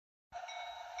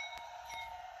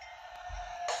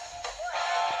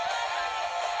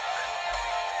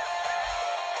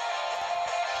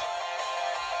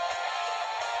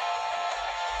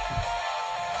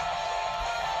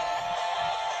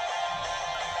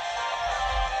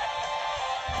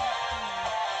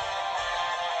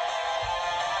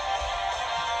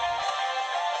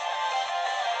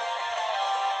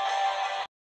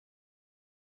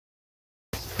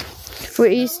We're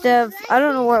east of, I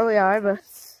don't know where we are, but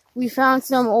we found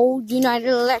some old United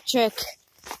Electric.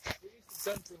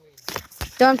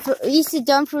 East of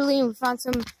Dunfermline, we found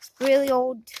some really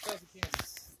old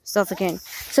stuff again.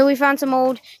 So we found some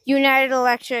old United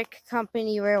Electric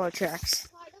Company railroad tracks.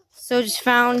 So just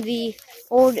found the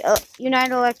old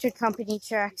United Electric Company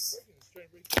tracks.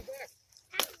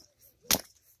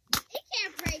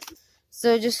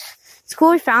 So just, it's cool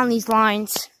we found these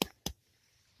lines.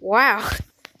 Wow.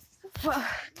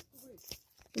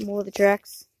 More of the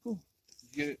tracks.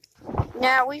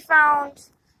 Now we found,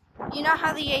 you know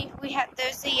how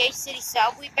there's the Yates City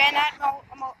sub we've been at a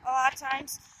lot of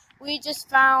times? We just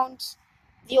found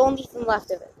the only thing left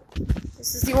of it.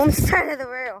 This is the only side of the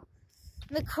rail.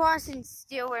 The crossings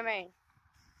still remain.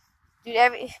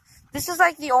 Dude, this is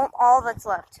like all that's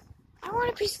left. I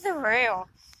want a piece of the rail.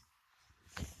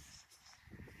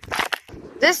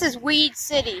 This is Weed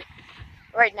City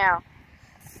right now.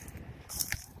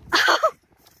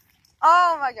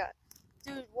 Oh my god.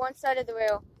 Dude, one side of the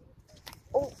rail.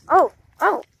 Oh,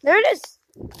 there it is.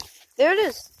 There it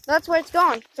is. That's where it's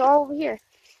gone. It's all over here.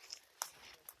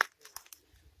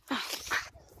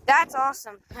 That's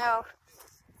awesome how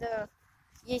the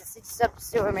Yates City sub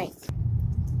still remains.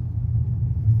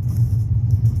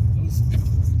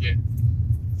 Yeah.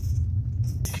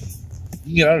 You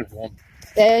can get out of one.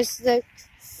 There's the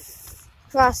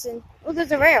crossing. Oh,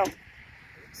 there's a rail.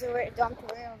 There's a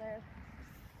dumped rail there.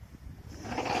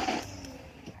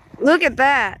 Look at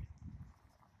that.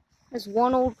 There's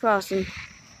one old crossing.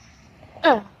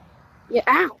 Yeah,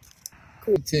 ow.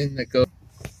 Cool. That goes.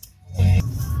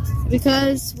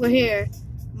 Because we're here,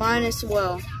 might as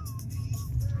well.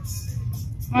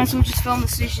 Might as well just film the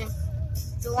station.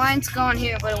 The line's gone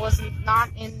here, but it wasn't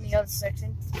not in the other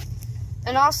section.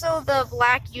 And also the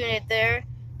black unit there,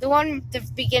 the one at the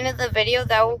beginning of the video,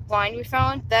 that old line we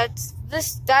found. That's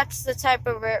the type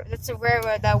of that's a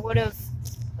railroad that would have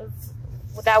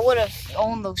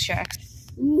owned those tracks.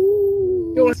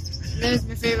 Ooh. There's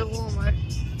my favorite Walmart.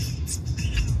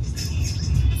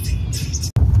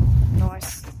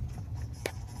 Norris.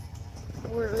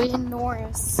 We're in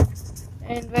Norris,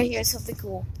 and right here is something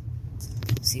cool.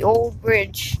 It's the old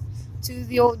bridge to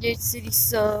the old Yates City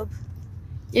sub.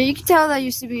 Yeah, you can tell that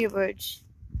used to be a bridge.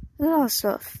 There's a lot of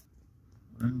stuff.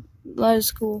 That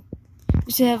is cool.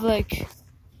 Used to have like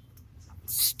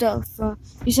stuff.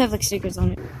 Used to have like stickers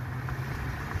on it.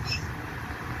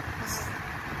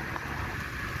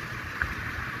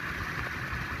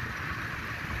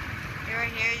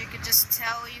 Right here, you can just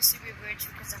tell it used to be a bridge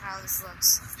because of how this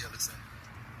looks. Yeah, listen.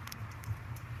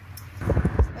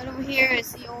 Right over here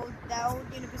is that old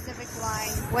Union Pacific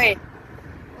line. Wait,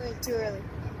 too early.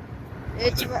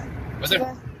 It's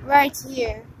right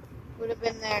here. Would have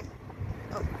been there.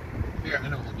 Oh. Here, I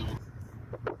know what we'll do.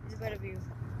 There's a better view.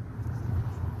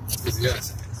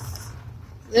 Yes.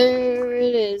 There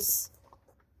it is.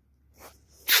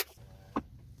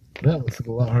 That looks like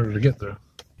a lot harder to get through.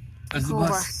 There's the Cool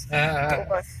bus. Cool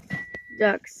bus.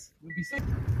 Ducks.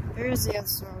 There's the other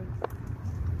story.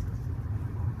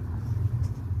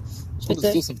 Oh, there's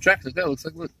still some tracks like that. Looks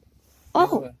like, look.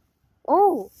 Oh.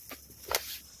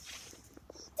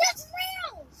 That's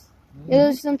rails. Yeah,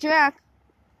 there's some track.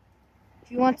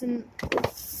 If you want some,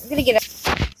 I'm gonna get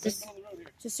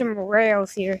just some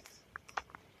rails here.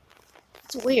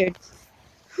 It's weird.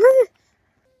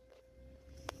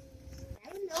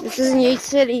 This is in Yates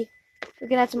City.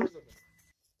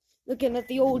 Looking at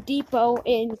the old depot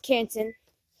in Canton.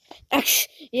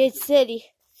 Actually, Yates City.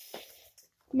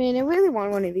 Man, I really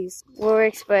want one of these. War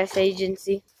Express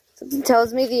Agency. Something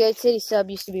tells me the Yates City sub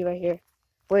used to be right here.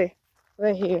 Where?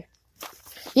 Right here.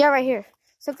 Yeah, right here.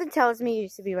 Something tells me it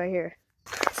used to be right here.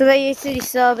 So the Yates City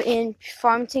sub in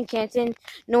Farmington, Canton,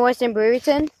 Norris, and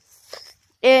Bryant.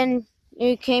 And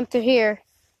it came through here.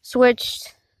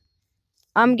 Switched.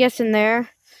 I'm guessing there.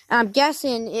 I'm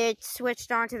guessing it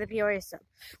switched on to the Peoria sub,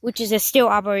 which is a still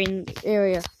operating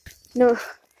area. No,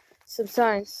 some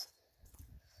signs.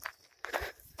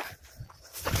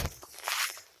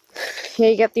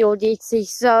 Here you got the old Yates City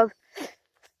sub.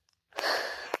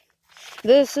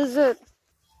 This is it.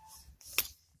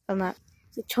 I'm not.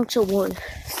 The chunks of wood.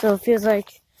 So it feels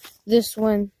like this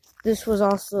was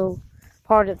also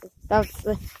part of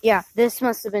the. Yeah, this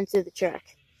must have been to the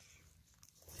track.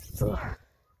 So.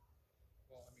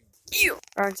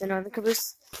 Aren't another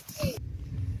caboose.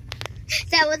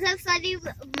 That was a funny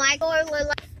Michael.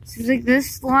 Seems like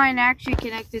this line actually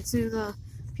connected to the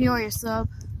Peoria sub.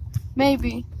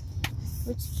 Maybe.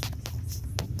 Which,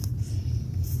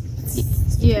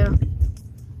 yeah.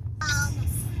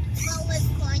 What was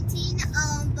quarantine?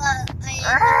 But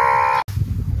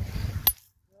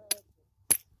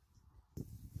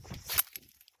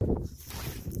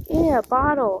Yeah,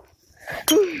 bottle.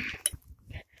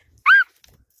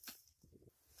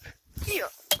 Yeah.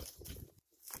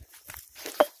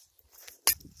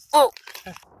 Oh,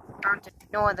 Burlington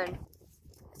Northern.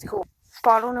 It's cool.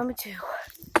 Bottle number 2.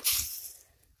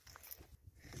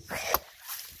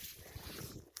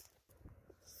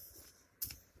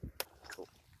 Cool.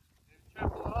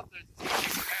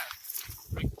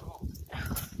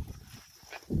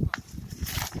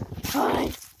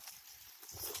 Fine.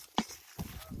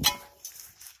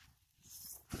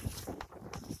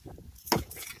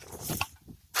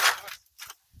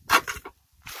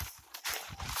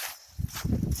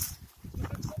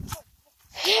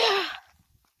 Yeah.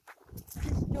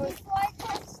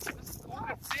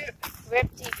 Rip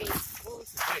TV.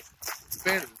 Hey, it's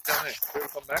down there. We'll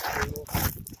come back. We'll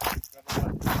grab a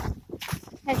bite.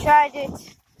 I tried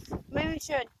it. Maybe we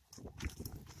should.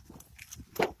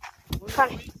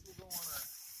 Funny.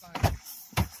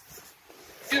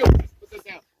 Put that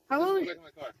down. How Back in my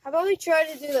car. about we try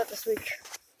to do that this week?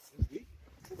 This week?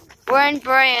 We're in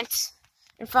Bryant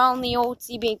and found the old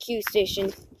cb&q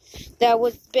station that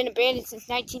was been abandoned since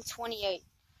 1928.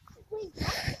 Wait,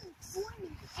 that's 28?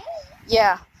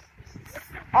 Yeah.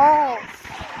 Oh.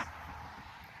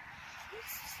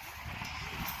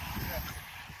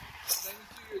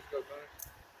 92 years ago, Connor.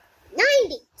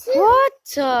 92? What?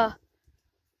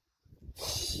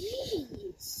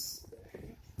 Jeez.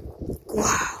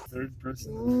 Wow. Third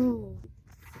person. Ooh.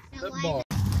 Now That why ball.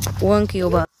 One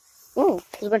Cuba. Oh,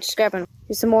 there's a bunch of scrapping.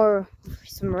 Here's some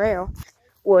rail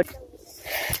wood.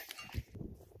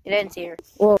 It ends here.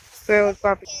 Whoa, railroad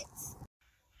property.